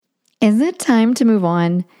Is it time to move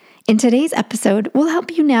on? In today's episode, we'll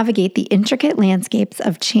help you navigate the intricate landscapes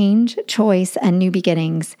of change, choice, and new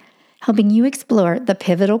beginnings, helping you explore the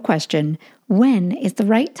pivotal question, when is the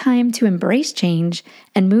right time to embrace change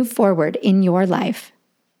and move forward in your life?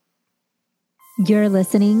 You're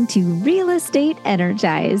listening to Real Estate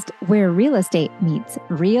Energized, where real estate meets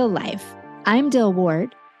real life. I'm Dill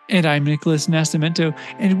Ward. And I'm Nicholas Nascimento,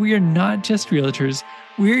 and we are not just realtors,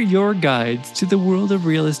 we're your guides to the world of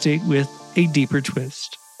real estate with a deeper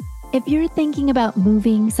twist. If you're thinking about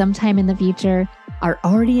moving sometime in the future, are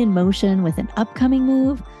already in motion with an upcoming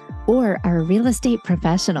move, or are a real estate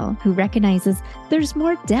professional who recognizes there's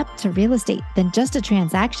more depth to real estate than just a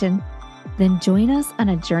transaction, then join us on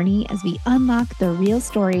a journey as we unlock the real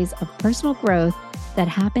stories of personal growth that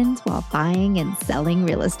happens while buying and selling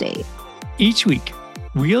real estate. Each week,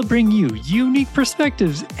 we'll bring you unique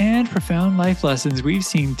perspectives and profound life lessons we've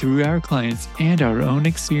seen through our clients and our own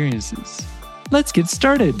experiences. Let's get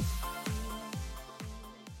started.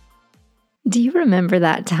 Do you remember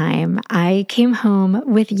that time I came home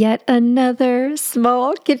with yet another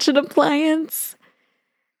small kitchen appliance?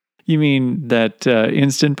 You mean that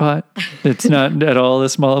Instant Pot? It's not at all a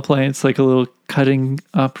small appliance, like a little cutting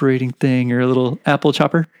operating thing or a little apple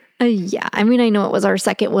chopper? Yeah, I know it was our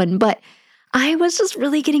second one, but I was just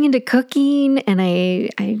really getting into cooking and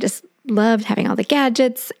I just loved having all the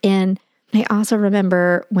gadgets. And I also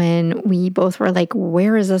remember when we both were like,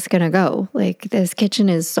 where is this going to go? Like, this kitchen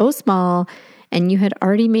is so small, and you had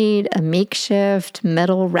already made a makeshift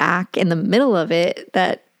metal rack in the middle of it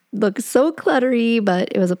that looked so cluttery, but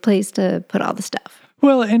it was a place to put all the stuff.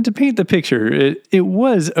 Well, and to paint the picture, it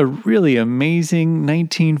was a really amazing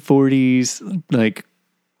 1940s, like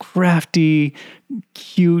crafty,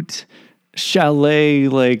 cute chalet,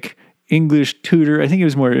 like English Tudor. I think it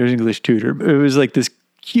was more English Tudor. It was like this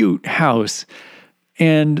cute house,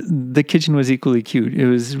 and the kitchen was equally cute. It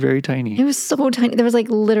was very tiny. It was so tiny. There was like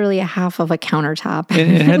literally a half of a countertop.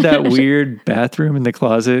 And it had that weird bathroom in the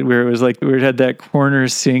closet where it was like, where it had that corner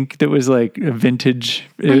sink that was like a vintage.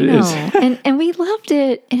 I know. And we loved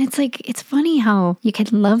it. And it's like, it's funny how you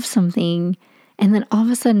can love something and then all of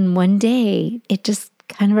a sudden one day it just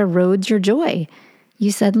kind of erodes your joy.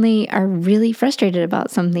 You suddenly are really frustrated about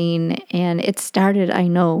something. And it started, I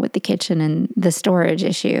know, with the kitchen and the storage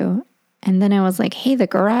issue. And then I was like, hey, the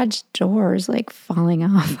garage door is like falling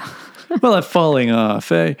off. Well, falling off.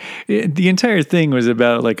 The entire thing was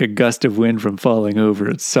about like a gust of wind from falling over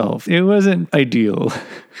itself. It wasn't ideal.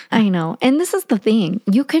 I know. And this is the thing.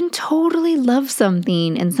 You can totally love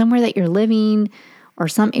something in somewhere that you're living or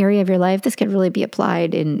some area of your life. This could really be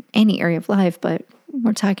applied in any area of life, but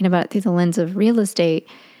we're talking about it through the lens of real estate.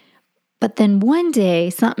 But then one day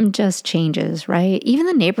something just changes, right? Even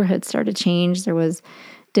the neighborhood started to change. There was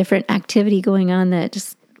different activity going on that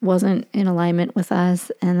just wasn't in alignment with us.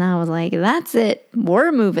 And I was like, that's it.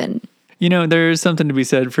 We're moving. You know, there's something to be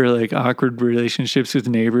said for like awkward relationships with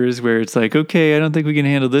neighbors where it's like, okay, I don't think we can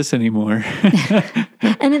handle this anymore.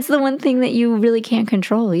 And it's the one thing that you really can't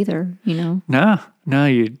control either, you know? No,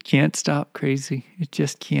 you can't stop crazy. You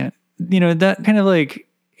just can't. You know, that kind of like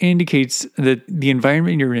indicates that the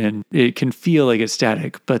environment you're in, it can feel like it's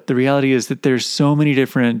static, but the reality is that there's so many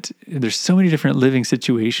different living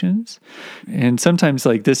situations. And sometimes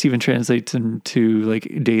like this even translates into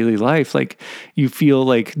like daily life. Like you feel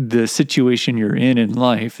like the situation you're in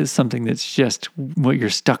life is something that's just what you're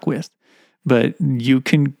stuck with. But you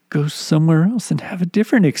can go somewhere else and have a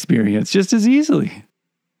different experience just as easily.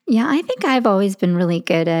 Yeah, I think I've always been really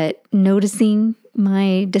good at noticing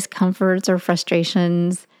my discomforts or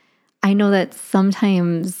frustrations. I know that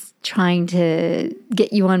sometimes trying to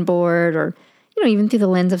get you on board or, you know, even through the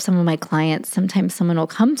lens of some of my clients, sometimes someone will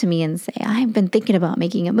come to me and say, I've been thinking about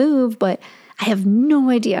making a move, but I have no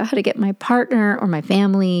idea how to get my partner or my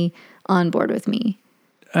family on board with me.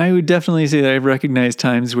 I would definitely say that I've recognized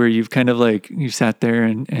times where you've kind of like, you've sat there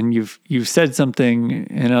and you've said something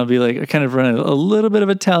and I'll be like, I kind of run a little bit of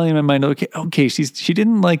a tally in my mind. Okay, she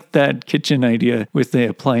didn't like that kitchen idea with the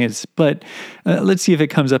appliance, but let's see if it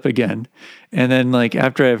comes up again. And then like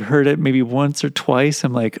after I've heard it maybe once or twice,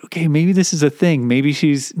 I'm like, okay, maybe this is a thing. Maybe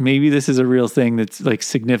this is a real thing that's like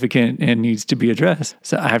significant and needs to be addressed.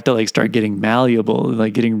 So I have to like start getting malleable,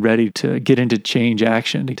 like getting ready to get into change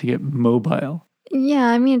action, to get mobile. Yeah,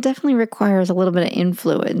 I mean, it definitely requires a little bit of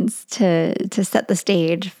influence to set the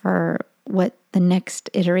stage for what the next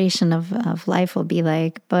iteration of life will be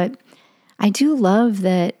like. But I do love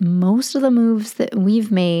that most of the moves that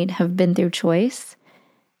we've made have been through choice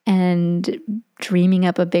and dreaming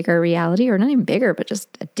up a bigger reality, or not even bigger, but just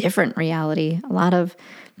a different reality. A lot of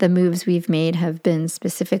the moves we've made have been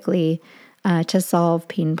specifically to solve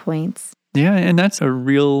pain points. Yeah, and that's a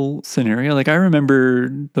real scenario. Like I remember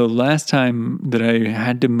the last time that I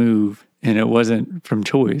had to move, and it wasn't from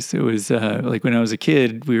choice. It was like when I was a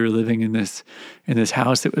kid, we were living in this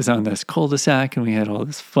house that was on this cul-de-sac, and we had all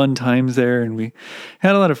this fun times there, and we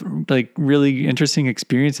had a lot of like really interesting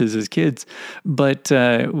experiences as kids. But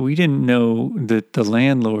we didn't know that the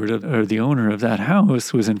landlord or the owner of that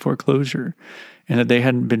house was in foreclosure, and that they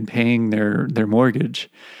hadn't been paying their mortgage.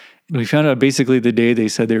 We found out basically the day they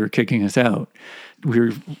said they were kicking us out. We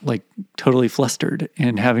were like totally flustered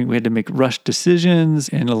and we had to make rushed decisions.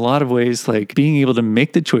 In a lot of ways, like being able to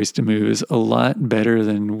make the choice to move is a lot better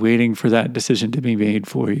than waiting for that decision to be made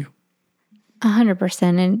for you.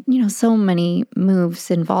 100%. And, so many moves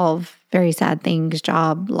involve very sad things: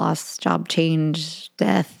 job loss, job change,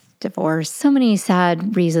 death, divorce, so many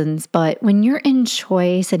sad reasons. But when you're in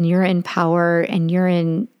choice and you're in power and you're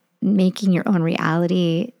in making your own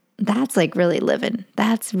reality, that's like really living.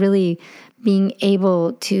 That's really being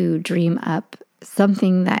able to dream up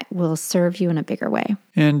something that will serve you in a bigger way.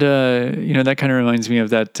 And, that kind of reminds me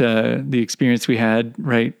of that, the experience we had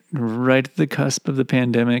right at the cusp of the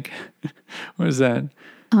pandemic. What was that?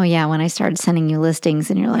 Oh, yeah. When I started sending you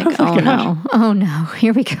listings and you're like, oh no,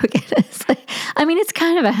 here we go again. It's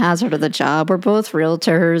kind of a hazard of the job. We're both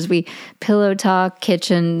realtors. We pillow talk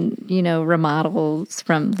kitchen, remodels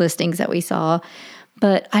from listings that we saw.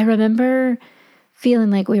 But I remember feeling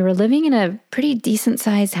like we were living in a pretty decent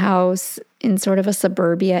sized house in sort of a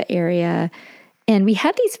suburbia area. And we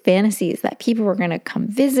had these fantasies that people were going to come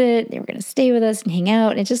visit, they were going to stay with us and hang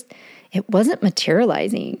out. And it wasn't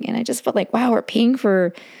materializing. And I just felt like, wow, we're paying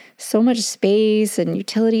for so much space and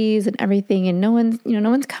utilities and everything, and no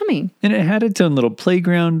one's coming. And it had its own little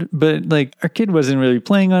playground, but like our kid wasn't really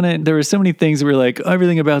playing on it. There were so many things that were like,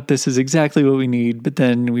 everything about this is exactly what we need. But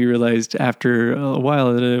then we realized after a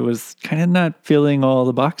while that it was kind of not filling all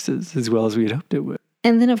the boxes as well as we had hoped it would.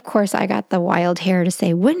 And then, of course, I got the wild hair to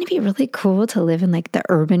say, wouldn't it be really cool to live in like the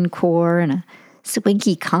urban core and a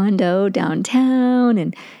swanky condo downtown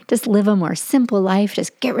and just live a more simple life,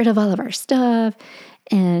 just get rid of all of our stuff?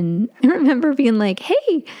 And I remember being like,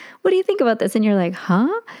 hey, what do you think about this? And you're like, huh?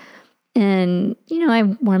 And, I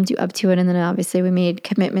warmed you up to it. And then obviously we made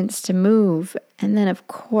commitments to move. And then, of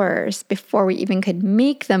course, before we even could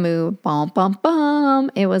make the move,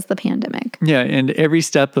 it was the pandemic. Yeah. And every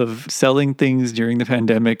step of selling things during the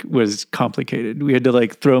pandemic was complicated. We had to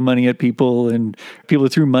like throw money at people, and people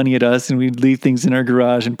threw money at us, and we'd leave things in our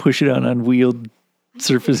garage and push it out on wheeled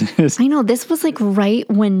surfaces. I know, this was like right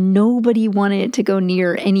when nobody wanted to go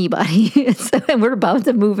near anybody. And we're about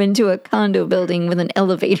to move into a condo building with an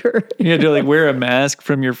elevator. You had to like wear a mask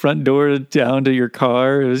from your front door down to your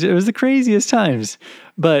car. It was the craziest times.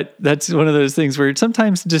 But that's one of those things where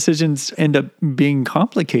sometimes decisions end up being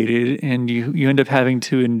complicated, and you end up having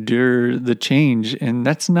to endure the change. And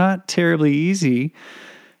that's not terribly easy,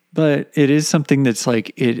 but it is something that's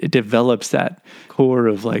like, it develops that core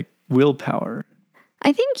of like willpower.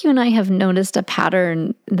 I think you and I have noticed a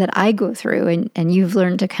pattern that I go through, and you've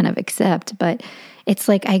learned to kind of accept, but it's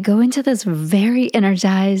like I go into this very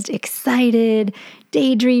energized, excited,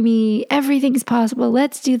 daydreamy, everything's possible,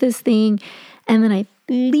 let's do this thing. And then I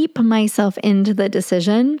leap myself into the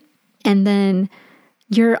decision, and then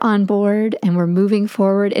you're on board and we're moving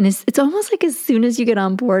forward. And it's almost like as soon as you get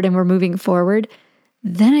on board and we're moving forward,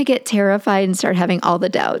 then I get terrified and start having all the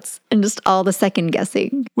doubts and just all the second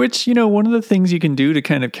guessing. Which, one of the things you can do to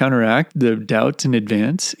kind of counteract the doubts in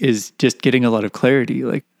advance is just getting a lot of clarity.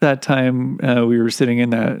 Like that time we were sitting in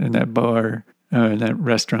that bar, in that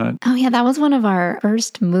restaurant. Oh yeah, that was one of our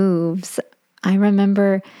first moves. I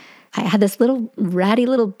remember I had this little ratty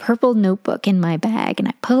little purple notebook in my bag, and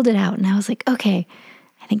I pulled it out and I was like, okay,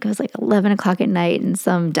 I think it was like 11 o'clock at night in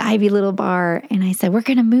some divey little bar. And I said, we're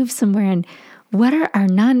going to move somewhere, and what are our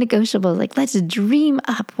non-negotiables? Like, let's dream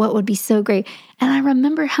up what would be so great. And I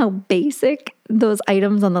remember how basic those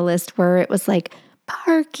items on the list were. It was like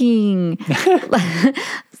parking,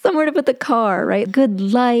 somewhere to put the car, right? Good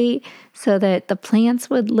light so that the plants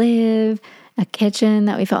would live, a kitchen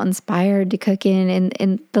that we felt inspired to cook in.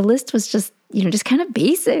 And the list was just, just kind of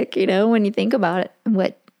basic, when you think about it,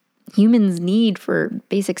 what humans need for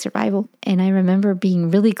basic survival. And I remember being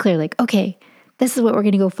really clear, like, okay, this is what we're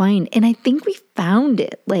going to go find. And I think we found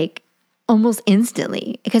it like almost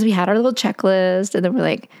instantly, because we had our little checklist, and then we're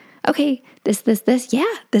like, okay, this. Yeah,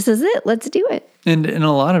 this is it. Let's do it. And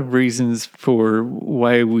a lot of reasons for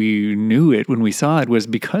why we knew it when we saw it was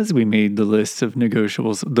because we made the lists of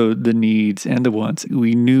negotiables, the needs and the wants.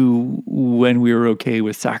 We knew when we were okay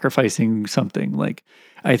with sacrificing something. Like,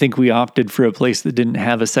 I think we opted for a place that didn't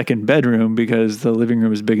have a second bedroom because the living room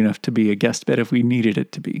was big enough to be a guest bed if we needed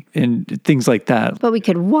it to be, and things like that. But we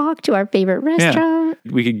could walk to our favorite restaurant.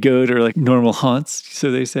 Yeah. We could go to like normal haunts,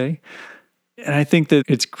 so they say. And I think that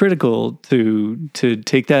it's critical to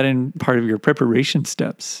take that in part of your preparation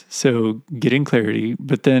steps. So getting clarity,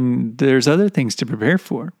 but then there's other things to prepare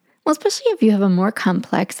for. Well, especially if you have a more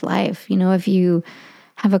complex life. You know, if you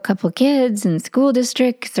have a couple kids in school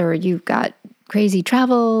districts, or you've got crazy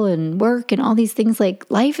travel and work and all these things, like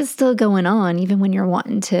life is still going on even when you're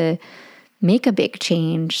wanting to make a big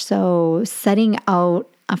change. So setting out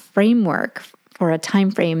a framework for a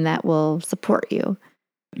time frame that will support you.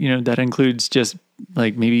 You know, that includes just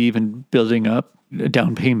like maybe even building up a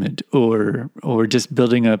down payment or just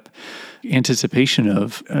building up anticipation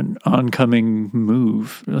of an oncoming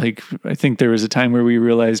move. Like, I think there was a time where we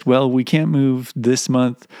realized, well, we can't move this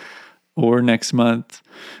month or next month.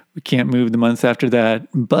 We can't move the month after that,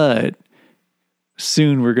 but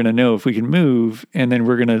soon we're going to know if we can move, and then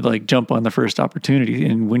we're going to like jump on the first opportunity.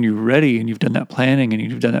 And when you're ready and you've done that planning and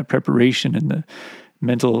you've done that preparation, and the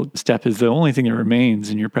mental step is the only thing that remains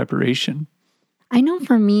in your preparation. I know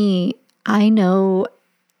for me, I know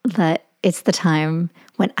that it's the time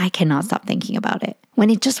when I cannot stop thinking about it. When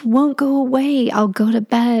it just won't go away. I'll go to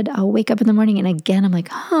bed, I'll wake up in the morning, and again, I'm like,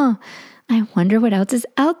 I wonder what else is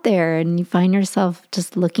out there. And you find yourself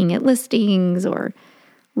just looking at listings or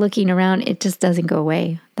looking around. It just doesn't go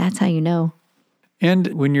away. That's how you know.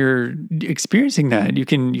 And when you're experiencing that, you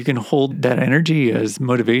can hold that energy as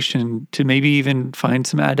motivation to maybe even find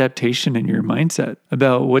some adaptation in your mindset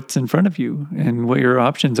about what's in front of you and what your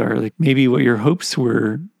options are. Like maybe what your hopes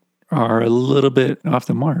were are a little bit off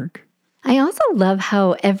the mark. I also love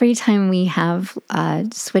how every time we have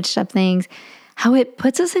switched up things, how it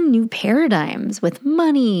puts us in new paradigms with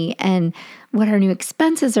money and what our new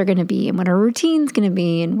expenses are going to be and what our routine's going to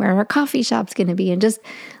be and where our coffee shop's going to be, and just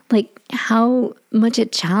like how much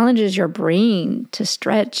it challenges your brain to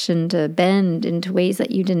stretch and to bend into ways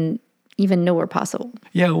that you didn't even know were possible.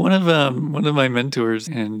 Yeah, one of my mentors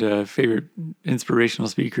and favorite inspirational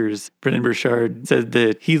speakers, Brendan Burchard, said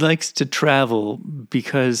that he likes to travel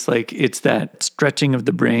because like it's that stretching of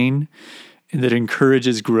the brain that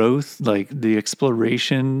encourages growth. Like the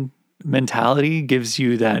exploration mentality gives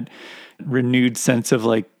you that renewed sense of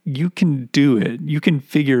like, you can do it. You can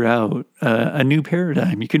figure out a new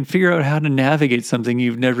paradigm. You can figure out how to navigate something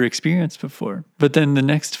you've never experienced before. But then the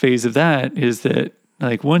next phase of that is that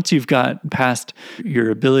like once you've got past your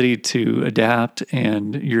ability to adapt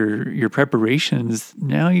and your preparations,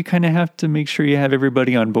 now you kind of have to make sure you have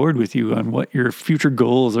everybody on board with you on what your future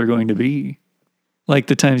goals are going to be. Like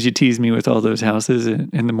the times you tease me with all those houses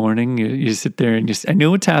in the morning, you sit there and I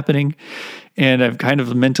know what's happening, and I've kind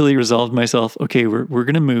of mentally resolved myself. Okay, we're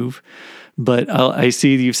going to move, but I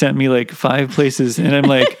see you've sent me like 5 places, and I'm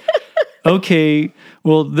like, okay,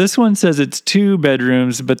 well, this one says it's 2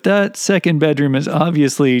 bedrooms, but that second bedroom is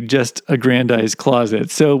obviously just a grandized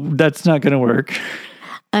closet, so that's not going to work.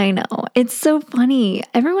 I know. It's so funny.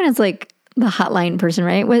 Everyone is like the hotline person,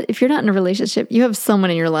 right? If you're not in a relationship, you have someone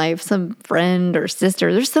in your life, some friend or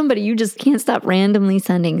sister. There's somebody you just can't stop randomly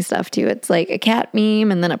sending stuff to. It's like a cat meme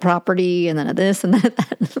and then a property and then a this and then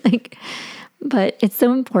that. Like, but it's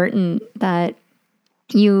so important that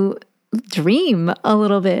you dream a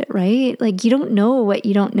little bit, right? Like you don't know what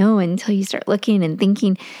you don't know until you start looking and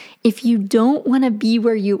thinking. If you don't want to be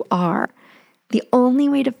where you are, the only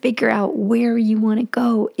way to figure out where you want to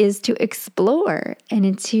go is to explore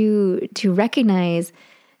and to recognize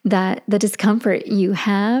that the discomfort you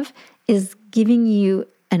have is giving you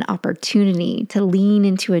an opportunity to lean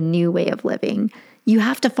into a new way of living. You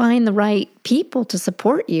have to find the right people to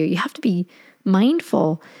support you. You have to be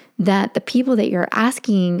mindful that the people that you're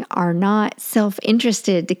asking are not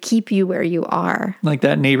self-interested to keep you where you are. Like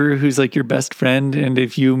that neighbor who's like your best friend, and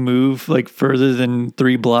if you move like further than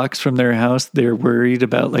 3 blocks from their house, they're worried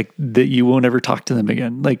about like that you won't ever talk to them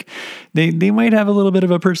again. Like they might have a little bit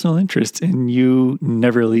of a personal interest in you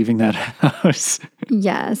never leaving that house.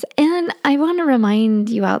 Yes. And I want to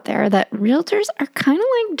remind you out there that realtors are kind of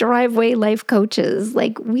like driveway life coaches.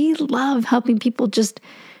 Like we love helping people just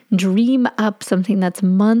dream up something that's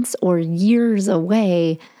months or years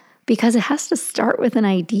away, because it has to start with an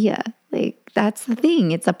idea. Like that's the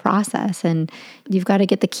thing. It's a process, and you've got to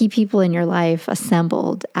get the key people in your life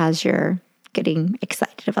assembled as you're getting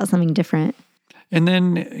excited about something different. And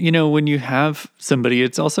then, when you have somebody,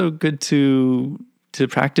 it's also good to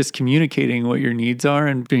practice communicating what your needs are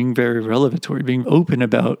and being very revelatory, being open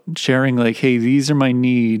about sharing like, hey, these are my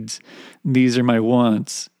needs, these are my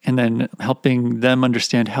wants, and then helping them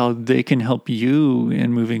understand how they can help you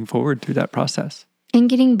in moving forward through that process. And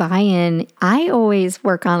getting buy-in, I always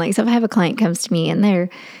work on, like, so if I have a client comes to me and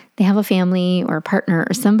they have a family or a partner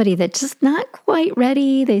or somebody that's just not quite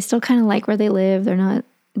ready, they still kind of like where they live,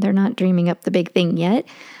 they're not dreaming up the big thing yet.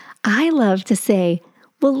 I love to say,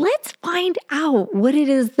 well, let's find out what it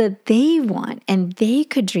is that they want and they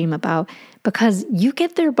could dream about, because you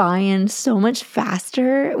get their buy-in so much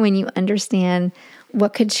faster when you understand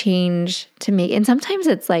what could change to make. And sometimes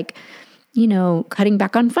it's like, cutting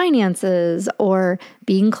back on finances or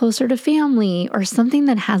being closer to family or something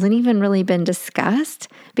that hasn't even really been discussed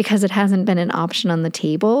because it hasn't been an option on the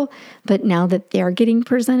table. But now that they're getting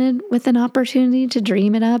presented with an opportunity to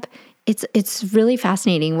dream it up, it's really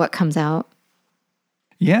fascinating what comes out.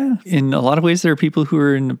 Yeah. In a lot of ways, there are people who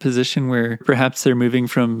are in a position where perhaps they're moving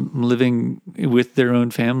from living with their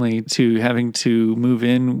own family to having to move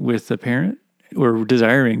in with a parent, or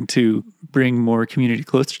desiring to bring more community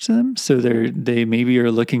closer to them. So they maybe are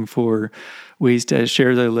looking for ways to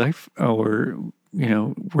share their life or,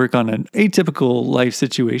 work on an atypical life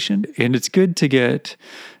situation. And it's good to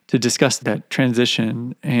discuss that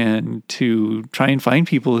transition and to try and find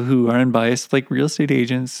people who are unbiased, like real estate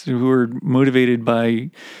agents who are motivated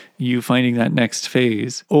by you finding that next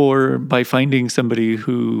phase, or by finding somebody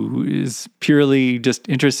who is purely just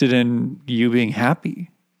interested in you being happy.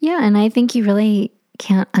 Yeah, and I think you really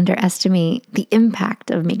can't underestimate the impact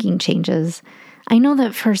of making changes. I know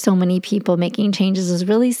that for so many people, making changes is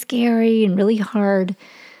really scary and really hard,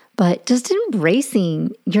 but just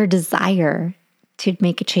embracing your desire to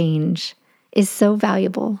make a change is so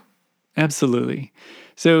valuable. Absolutely.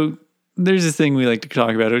 So there's this thing we like to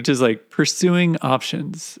talk about, which is like pursuing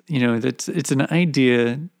options. It's an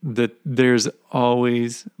idea that there's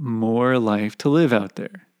always more life to live out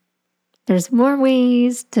there. There's more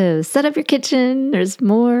ways to set up your kitchen. There's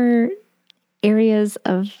more areas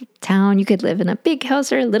of town. You could live in a big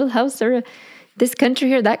house or a little house or this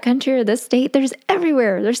country or that country or this state. There's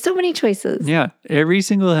everywhere. There's so many choices. Yeah. Every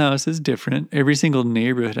single house is different. Every single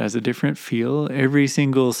neighborhood has a different feel. Every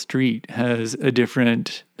single street has a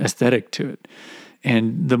different aesthetic to it.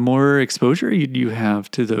 And the more exposure you have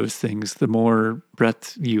to those things, the more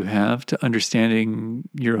breadth you have to understanding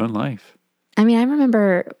your own life. I mean, I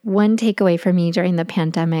remember one takeaway for me during the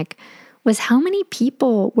pandemic was how many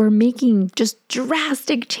people were making just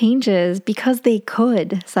drastic changes because they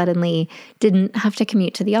could suddenly, didn't have to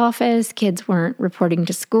commute to the office, kids weren't reporting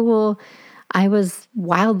to school. I was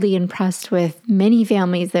wildly impressed with many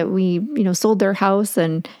families that we, sold their house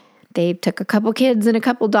and they took a couple kids and a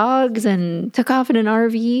couple dogs and took off in an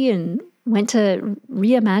RV and went to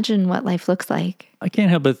reimagine what life looks like. I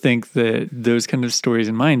can't help but think that those kind of stories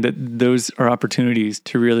in mind, that those are opportunities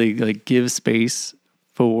to really give space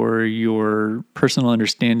for your personal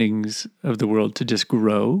understandings of the world to just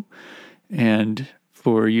grow, and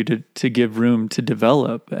for you to give room to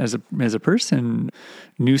develop as a person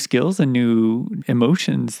new skills and new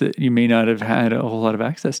emotions that you may not have had a whole lot of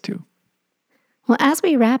access to. Well, as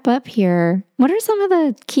we wrap up here, what are some of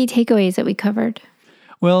the key takeaways that we covered?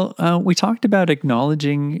 Well, we talked about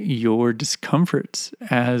acknowledging your discomforts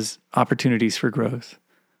as opportunities for growth.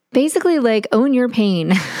 Basically, own your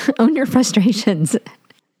pain, own your frustrations.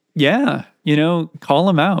 Yeah, call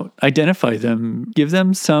them out, identify them, give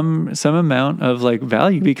them some amount of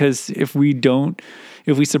value, because if we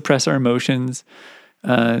suppress our emotions,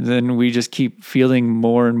 then we just keep feeling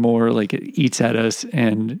more and more like it eats at us.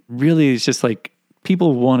 And really, it's just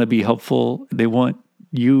people want to be helpful. They want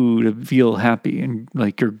you to feel happy and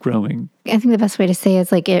you're growing. I think the best way to say it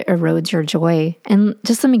is it erodes your joy. And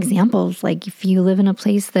just some examples, if you live in a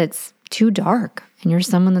place that's too dark and you're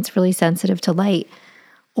someone that's really sensitive to light,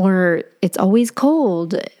 or it's always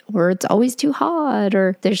cold, or it's always too hot,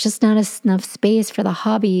 or there's just not enough space for the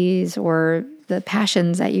hobbies or the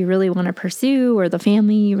passions that you really want to pursue, or the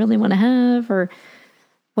family you really want to have, or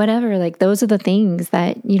whatever. Those are the things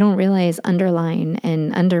that you don't realize underline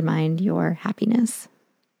and undermine your happiness.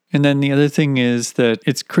 And then the other thing is that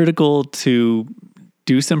it's critical to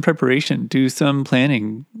do some preparation, do some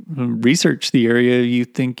planning, research the area you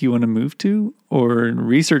think you want to move to, or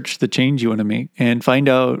research the change you want to make, and find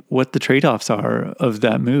out what the trade-offs are of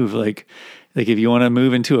that move. Like if you want to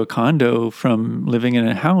move into a condo from living in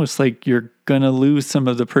a house, you're going to lose some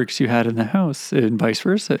of the perks you had in the house, and vice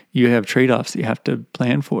versa. You have trade-offs that you have to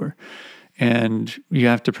plan for. And you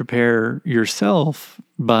have to prepare yourself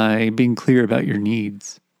by being clear about your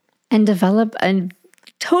needs. and develop a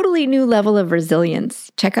totally new level of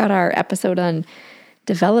resilience. Check out our episode on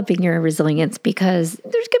developing your resilience because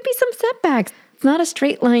there's going to be some setbacks. It's not a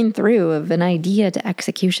straight line through of an idea to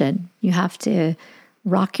execution. You have to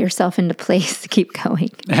rock yourself into place to keep going.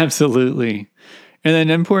 Absolutely. And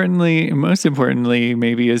then most importantly,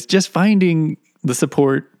 maybe is just finding the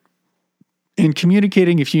support and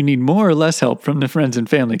communicating if you need more or less help from the friends and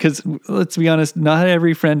family. Because let's be honest, not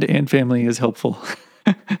every friend and family is helpful.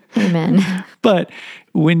 Amen. But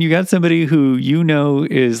when you got somebody who you know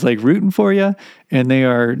is like rooting for you and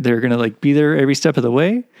they're going to like be there every step of the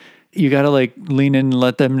way, you got to like lean in and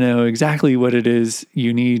let them know exactly what it is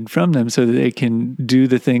you need from them so that they can do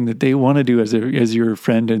the thing that they want to do as your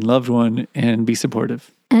friend and loved one and be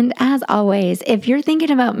supportive. And as always, if you're thinking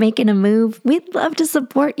about making a move, we'd love to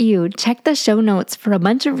support you. Check the show notes for a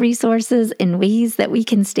bunch of resources and ways that we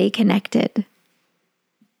can stay connected.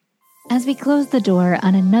 As we close the door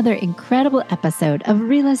on another incredible episode of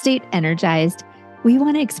Real Estate Energized, we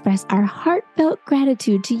want to express our heartfelt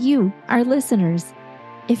gratitude to you, our listeners.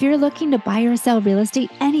 If you're looking to buy or sell real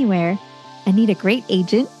estate anywhere and need a great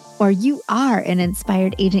agent, or you are an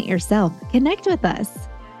inspired agent yourself, connect with us.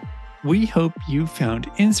 We hope you found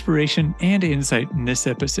inspiration and insight in this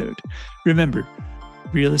episode. Remember,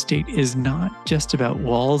 real estate is not just about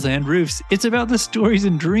walls and roofs. It's about the stories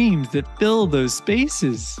and dreams that fill those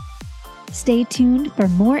spaces. Stay tuned for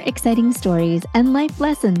more exciting stories and life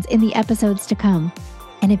lessons in the episodes to come.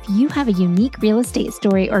 And if you have a unique real estate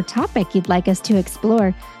story or topic you'd like us to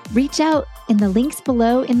explore, reach out in the links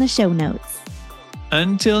below in the show notes.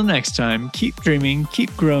 Until next time, keep dreaming,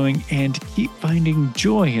 keep growing, and keep finding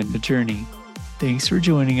joy in the journey. Thanks for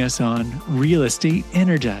joining us on Real Estate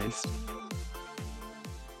Energized.